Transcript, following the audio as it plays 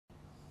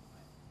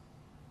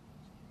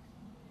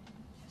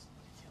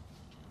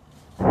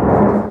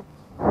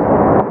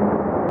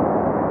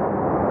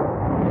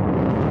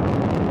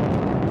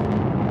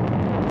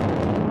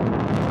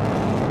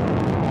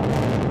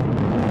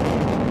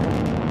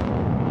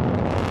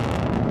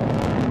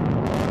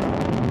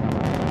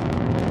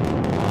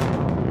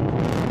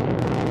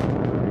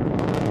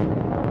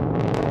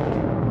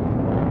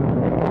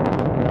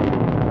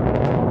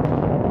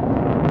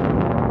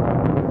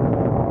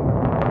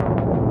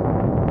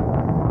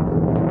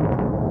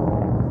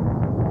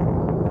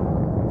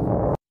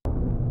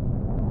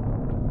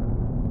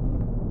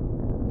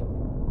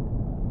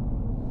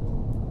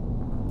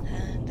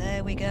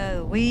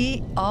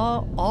We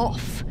are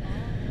off.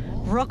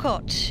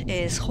 Rockot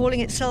is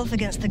hauling itself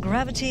against the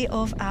gravity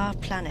of our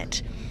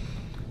planet.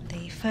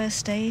 The first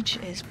stage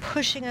is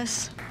pushing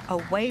us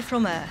away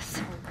from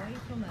Earth.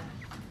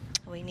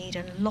 We need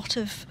a lot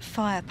of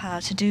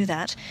firepower to do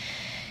that.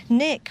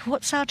 Nick,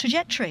 what's our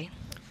trajectory?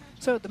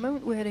 So at the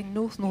moment we're heading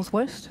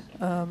north-northwest,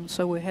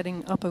 so we're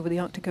heading up over the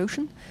Arctic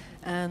Ocean,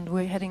 and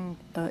we're heading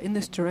in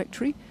this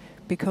trajectory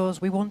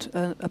because we want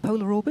a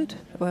polar orbit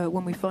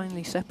when we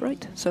finally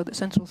separate, so that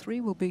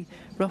Sentinel-3 will be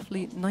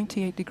roughly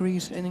 98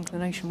 degrees in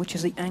inclination, which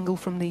is the angle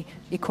from the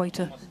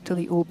equator to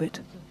the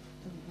orbit.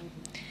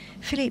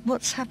 Philippe,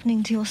 what's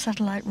happening to your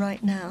satellite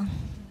right now?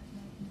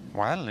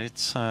 Well,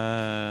 it's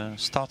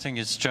starting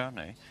its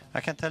journey.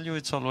 I can tell you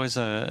it's always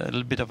a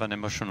little bit of an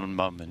emotional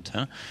moment.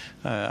 Huh?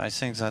 I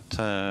think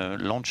that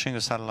launching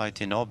a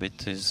satellite in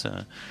orbit is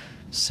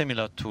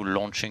similar to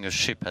launching a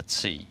ship at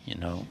sea. You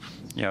know,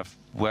 you have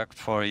worked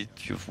for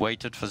it, you've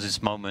waited for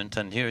this moment,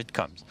 and here it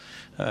comes.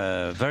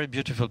 Very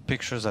beautiful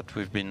pictures that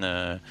we've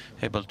been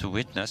able to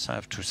witness, I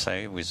have to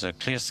say, with a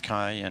clear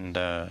sky and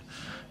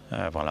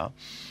voila.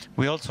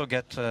 We also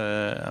get,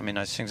 I mean,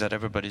 I think that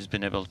everybody's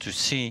been able to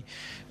see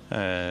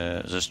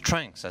the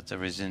strength that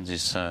there is in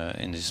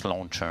this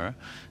launcher.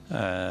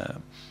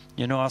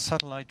 You know, our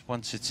satellite,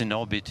 once it's in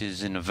orbit,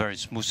 is in a very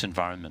smooth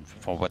environment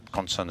for what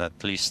concerns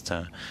at least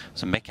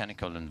the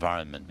mechanical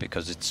environment,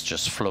 because it's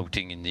just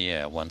floating in the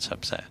air once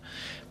up there.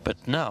 But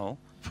now,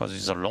 for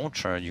this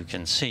launcher, you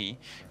can see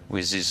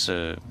with this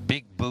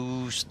big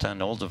boost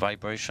and all the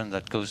vibration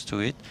that goes to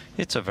it,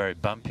 it's a very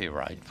bumpy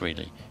ride,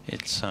 really.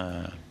 It's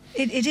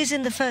It is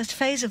in the first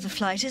phase of the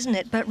flight, isn't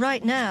it? But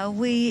right now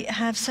we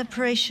have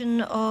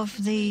separation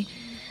of the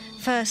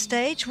first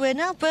stage. We're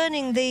now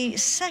burning the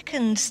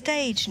second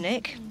stage,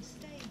 Nick.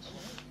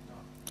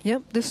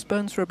 Yep, this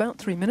burns for about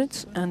 3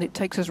 minutes, and it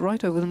takes us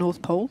right over the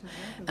North Pole.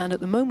 And at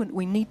the moment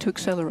we need to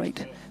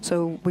accelerate.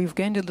 So we've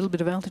gained a little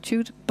bit of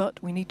altitude, but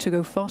we need to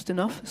go fast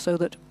enough so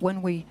that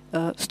when we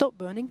stop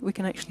burning, we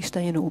can actually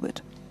stay in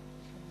orbit.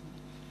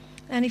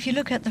 And if you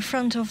look at the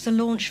front of the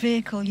launch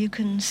vehicle, you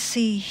can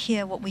see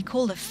here what we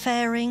call the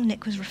fairing.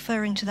 Nick was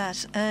referring to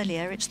that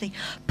earlier. It's the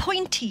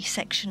pointy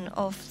section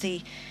of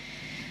the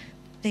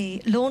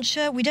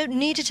launcher. We don't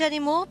need it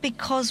anymore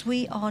because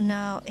we are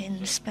now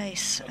in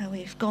space.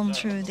 We've gone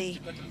through the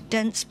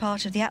dense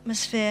part of the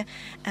atmosphere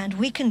and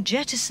we can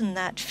jettison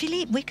that.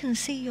 Philippe, we can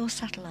see your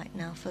satellite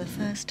now for the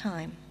first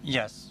time.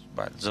 yes.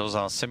 Well, those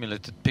are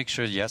simulated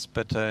pictures, yes,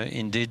 but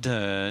indeed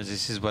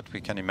this is what we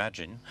can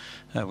imagine,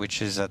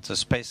 which is that the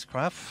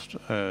spacecraft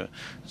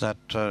that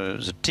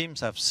the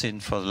teams have seen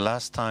for the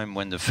last time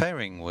when the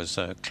fairing was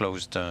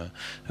closed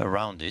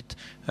around it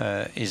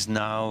is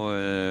now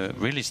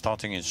really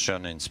starting its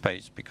journey in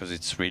space, because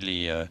it's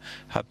really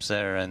up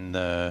there and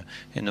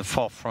in the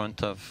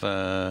forefront of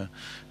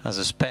as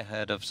a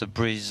spearhead of the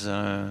Briz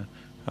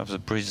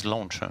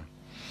launcher.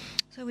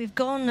 So we've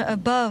gone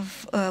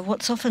above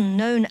what's often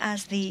known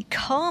as the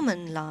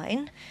Kármán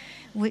line,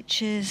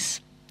 which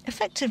is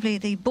effectively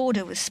the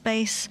border with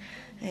space.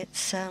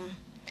 It's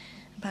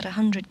about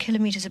 100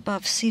 kilometers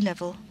above sea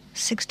level,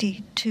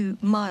 62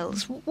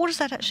 miles. What does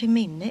that actually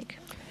mean, Nick?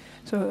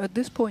 So at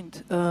this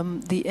point,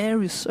 the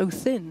air is so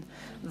thin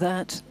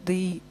that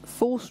the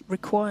force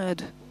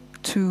required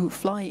to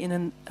fly in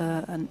an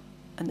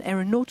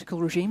aeronautical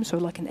regime, so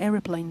like an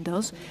aeroplane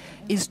does,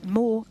 is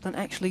more than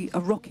actually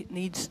a rocket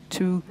needs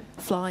to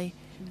fly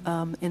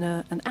in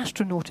an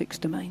astronautics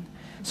domain.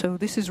 So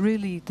this is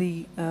really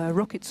the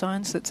rocket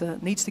science that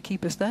needs to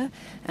keep us there,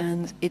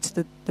 and it's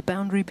the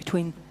boundary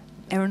between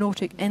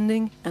aeronautic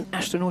ending and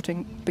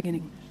astronautic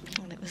beginning.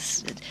 Well, it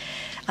was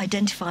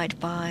identified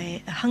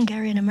by a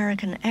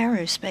Hungarian-American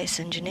aerospace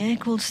engineer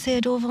called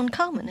Theodor von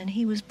Kármán, and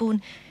he was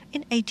born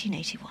in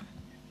 1881.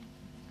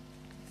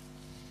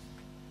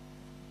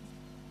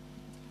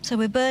 So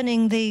we're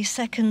burning the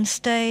second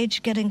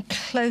stage, getting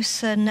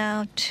closer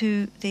now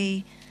to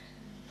the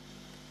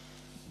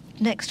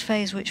next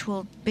phase, which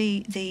will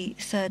be the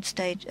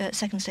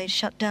second stage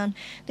shutdown.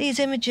 These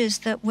images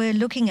that we're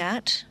looking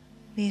at,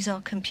 these are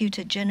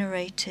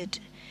computer-generated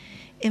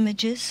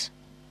images,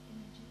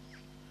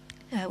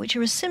 which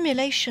are a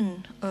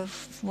simulation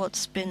of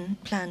what's been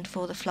planned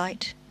for the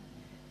flight.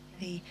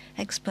 The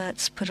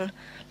experts put a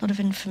lot of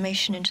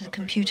information into the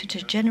computer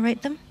to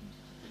generate them.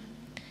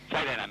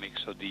 Flight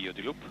dynamics of the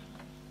loop.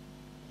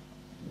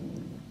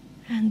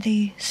 And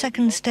the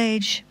second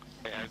stage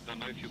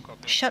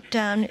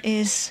shutdown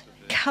is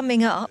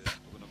coming up.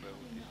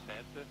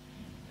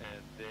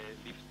 The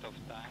lift-off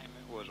time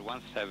was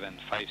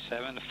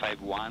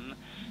 1757.51.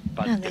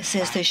 And this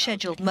is the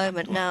scheduled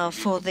moment now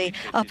for the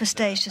upper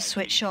stage to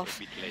switch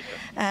off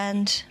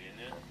and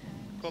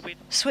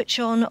switch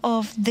on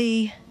of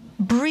the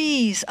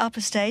Briz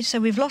upper stage. So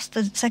we've lost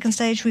the second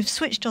stage, we've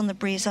switched on the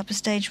Briz upper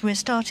stage, we're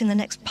starting the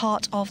next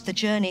part of the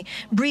journey.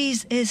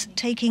 Briz is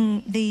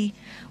taking the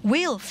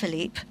wheel,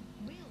 Philippe.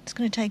 It's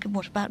going to take,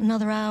 what, about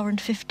another hour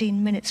and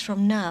 15 minutes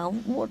from now.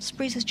 What's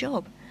Briz's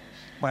job?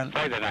 Well,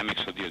 Flight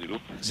dynamics of the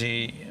loop.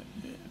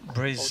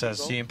 Briz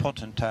has the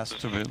important task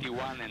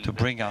to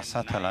bring our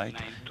satellite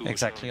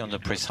exactly on the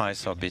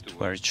precise orbit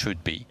where it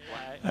should be.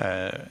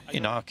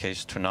 In our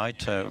case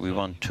tonight, we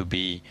want to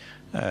be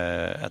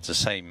at the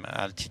same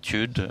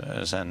altitude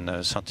as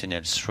an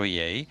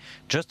Sentinel-3A,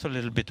 just a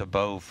little bit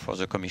above for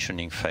the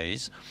commissioning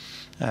phase,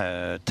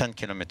 10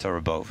 kilometers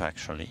above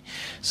actually.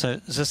 So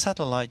the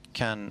satellite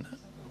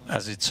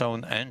has its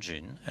own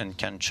engine and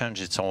can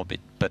change its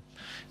orbit, but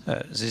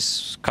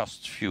this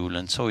costs fuel,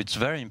 and so it's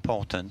very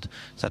important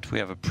that we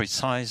have a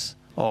precise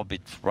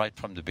orbit right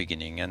from the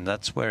beginning, and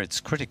that's where it's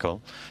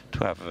critical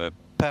to have a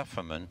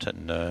performant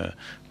and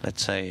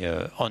let's say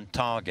on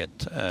target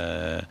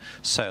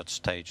third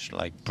stage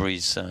like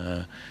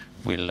Briz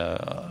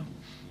will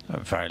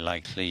very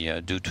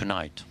likely do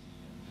tonight.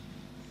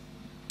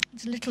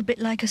 It's a little bit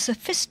like a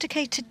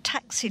sophisticated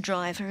taxi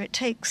driver. It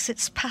takes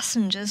its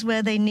passengers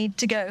where they need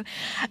to go.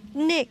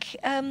 Nick,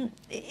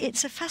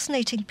 it's a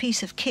fascinating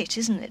piece of kit,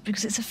 isn't it?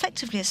 Because it's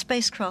effectively a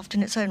spacecraft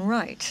in its own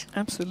right.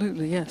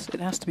 Absolutely, yes.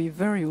 It has to be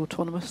very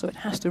autonomous, so it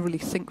has to really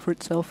think for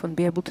itself and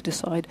be able to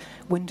decide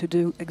when to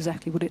do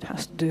exactly what it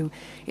has to do.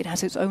 It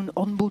has its own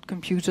onboard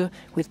computer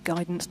with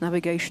guidance,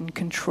 navigation,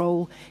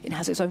 control. It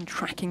has its own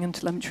tracking and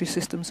telemetry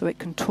system, so it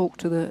can talk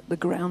to the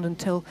ground and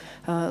tell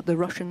the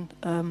Russian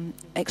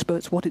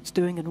experts what it's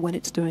doing and when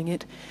it's doing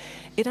it.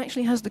 It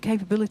actually has the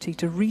capability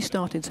to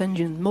restart its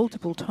engine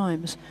multiple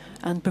times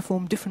and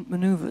perform different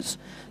maneuvers,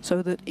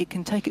 so that it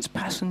can take its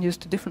passengers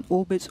to different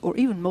orbits or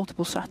even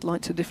multiple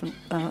satellites to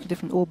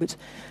different orbits.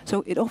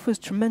 So it offers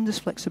tremendous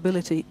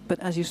flexibility, but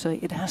as you say,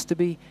 it has to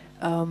be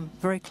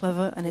very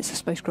clever, and it's a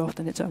spacecraft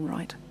in its own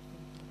right.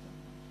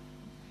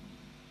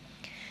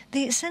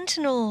 The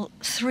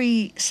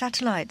Sentinel-3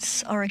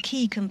 satellites are a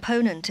key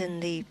component in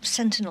the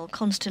Sentinel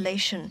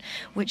constellation,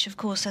 which of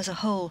course as a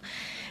whole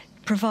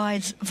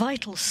provides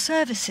vital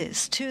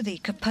services to the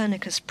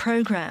Copernicus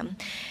program.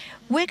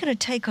 We're going to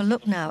take a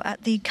look now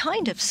at the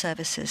kind of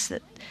services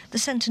that the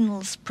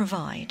Sentinels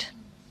provide.